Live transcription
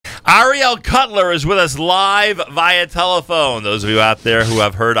Ariel Cutler is with us live via telephone. Those of you out there who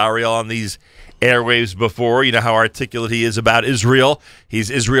have heard Ariel on these airwaves before, you know how articulate he is about Israel. He's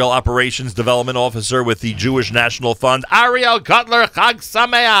Israel Operations Development Officer with the Jewish National Fund. Ariel Cutler, Chag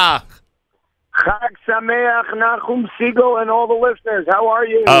Sameach. Chag Sameach, Nachum Siegel, and all the listeners. How are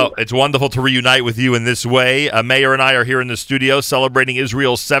you? Oh, it's wonderful to reunite with you in this way. Meir and I are here in the studio celebrating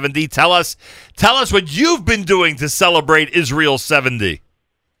Israel 70. Tell us what you've been doing to celebrate Israel 70.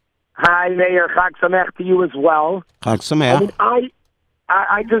 Hi, Meir. Chag Sameach to you as well. Chag Sameach.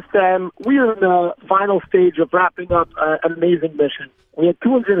 I just, we are in the final stage of wrapping up an amazing mission. We had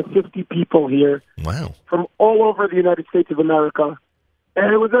 250 people here. Wow. From all over the United States of America.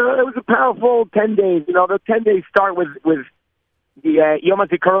 And it was a powerful 10 days. You know, the 10 days start with the Yom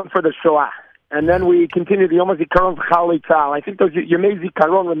HaZikaron for the Shoah. And then we continue the Yom HaZikaron for Chalei Tzahal. I think those Yom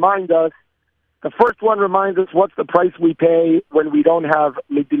HaZikaron remind us, the first one reminds us what's the price we pay when we don't have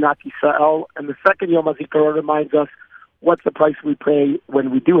Medinat Yisrael. And the second Yom HaZikaron reminds us what's the price we pay when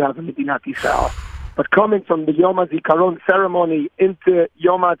we do have a Medinat Yisrael. But coming from the Yom HaZikaron ceremony into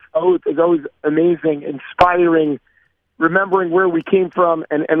Yom HaTzmaut is always amazing, inspiring, remembering where we came from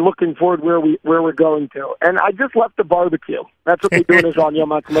and looking forward where we're going to. And I just left the barbecue. That's what they do in Israel on Yom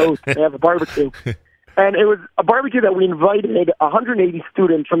HaTzmaut. They have a barbecue. And it was a barbecue that we invited 180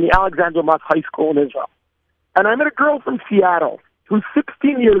 students from the Alexander Mott High School in Israel. And I met a girl from Seattle who's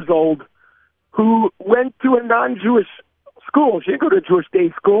 16 years old who went to a non-Jewish school. She didn't go to a Jewish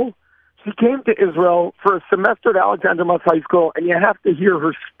day school. She came to Israel for a semester at Alexander Mott High School, and you have to hear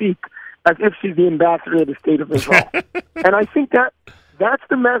her speak as if she's the ambassador of the state of Israel. And I think that's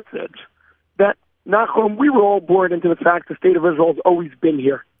the message that, Nachum, we were all born into the fact the state of Israel has always been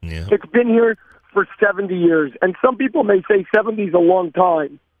here. Yeah. It's been here for 70 years. And some people may say 70 is a long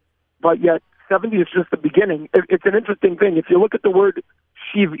time, but yet 70 is just the beginning. It's an interesting thing. If you look at the word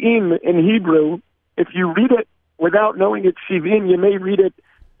shiv'im in Hebrew, if you read it without knowing it's shiv'im, you may read it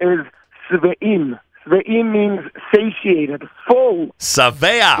as sve'im. Sve'im means satiated, full.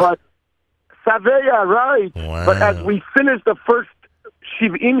 Savea. Saveya, right. Wow. But as we finish the first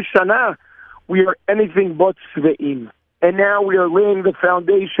Shiv'im Shana, we are anything but Shve'im. And now we are laying the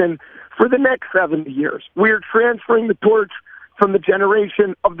foundation for the next 70 years. We are transferring the torch from the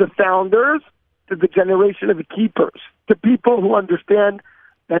generation of the founders to the generation of the keepers, to people who understand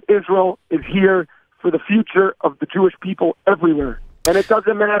that Israel is here for the future of the Jewish people everywhere. And it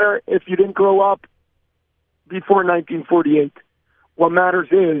doesn't matter if you didn't grow up before 1948. What matters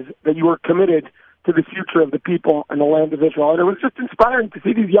is that you are committed to the future of the people and the land of Israel. And it was just inspiring to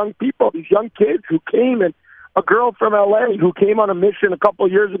see these young people, these young kids who came, and a girl from L.A. who came on a mission a couple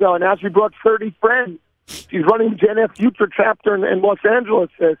of years ago, and now she brought 30 friends. She's running the JNF Future chapter in Los Angeles,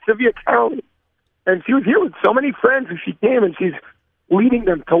 Sylvia County. And she was here with so many friends, and she came, and she's leading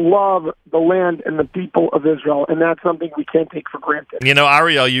them to love the land and the people of Israel, and that's something we can't take for granted. You know,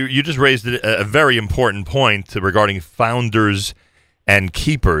 Ariel, you just raised a very important point regarding founders and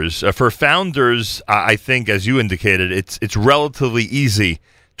keepers. For founders, I think, as you indicated, it's relatively easy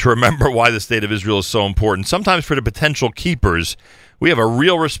to remember why the state of Israel is so important. Sometimes for the potential keepers, we have a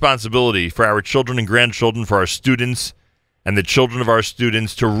real responsibility for our children and grandchildren, for our students and the children of our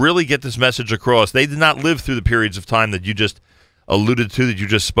students, to really get this message across. They did not live through the periods of time that you just alluded to, that you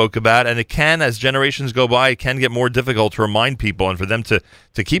just spoke about, and it can, as generations go by, it can get more difficult to remind people and for them to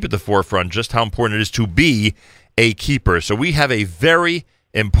keep at the forefront just how important it is to be a keeper. So we have a very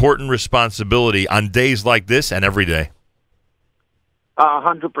important responsibility on days like this and every day.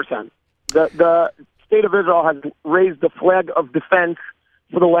 100%. The state of Israel has raised the flag of defense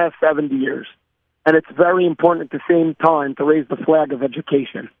for the last 70 years. And it's very important at the same time to raise the flag of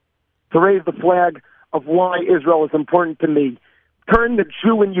education, to raise the flag of why Israel is important to me. Turn the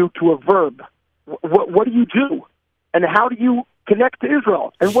Jew in you to a verb. What do you do? And how do you connect to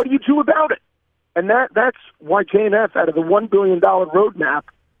Israel? And what do you do about it? And that's why JNF, out of the $1 billion roadmap,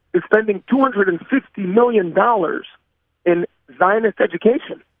 is spending $250 million in Zionist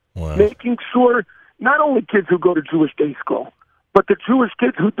education, wow, making sure not only kids who go to Jewish day school, but the Jewish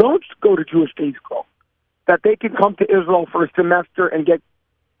kids who don't go to Jewish day school, that they can come to Israel for a semester and get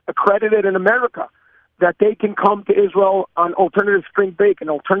accredited in America, that they can come to Israel on alternative spring break and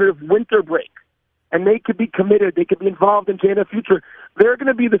alternative winter break, and they could be committed, they could be involved in JNF Future. They're going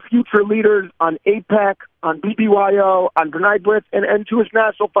to be the future leaders on AIPAC, on BBYO, on B'nai B'rith, and Jewish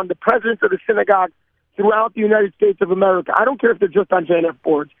National Fund, the presidents of the synagogue throughout the United States of America. I don't care if they're just on JNF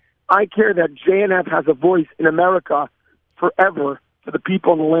boards. I care that JNF has a voice in America forever for the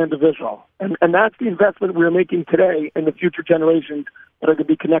people in the land of Israel. And that's the investment we're making today in the future generations that are going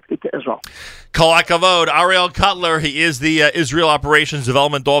to be connected to Israel. Kol hakavod, Ariel Cutler. He is the Israel Operations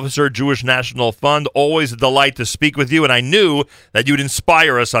Development Officer, Jewish National Fund. Always a delight to speak with you, and I knew that you'd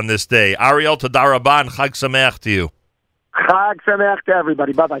inspire us on this day. Ariel, toda rabah, and Chag Sameach to you. Chag Sameach to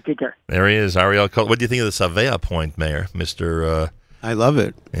everybody. Bye-bye. Take care. There he is, Ariel Cutler. What do you think of the Savea point, Mayor, Mr. I love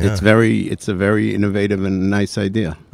it. Yeah. It's a very innovative and nice idea.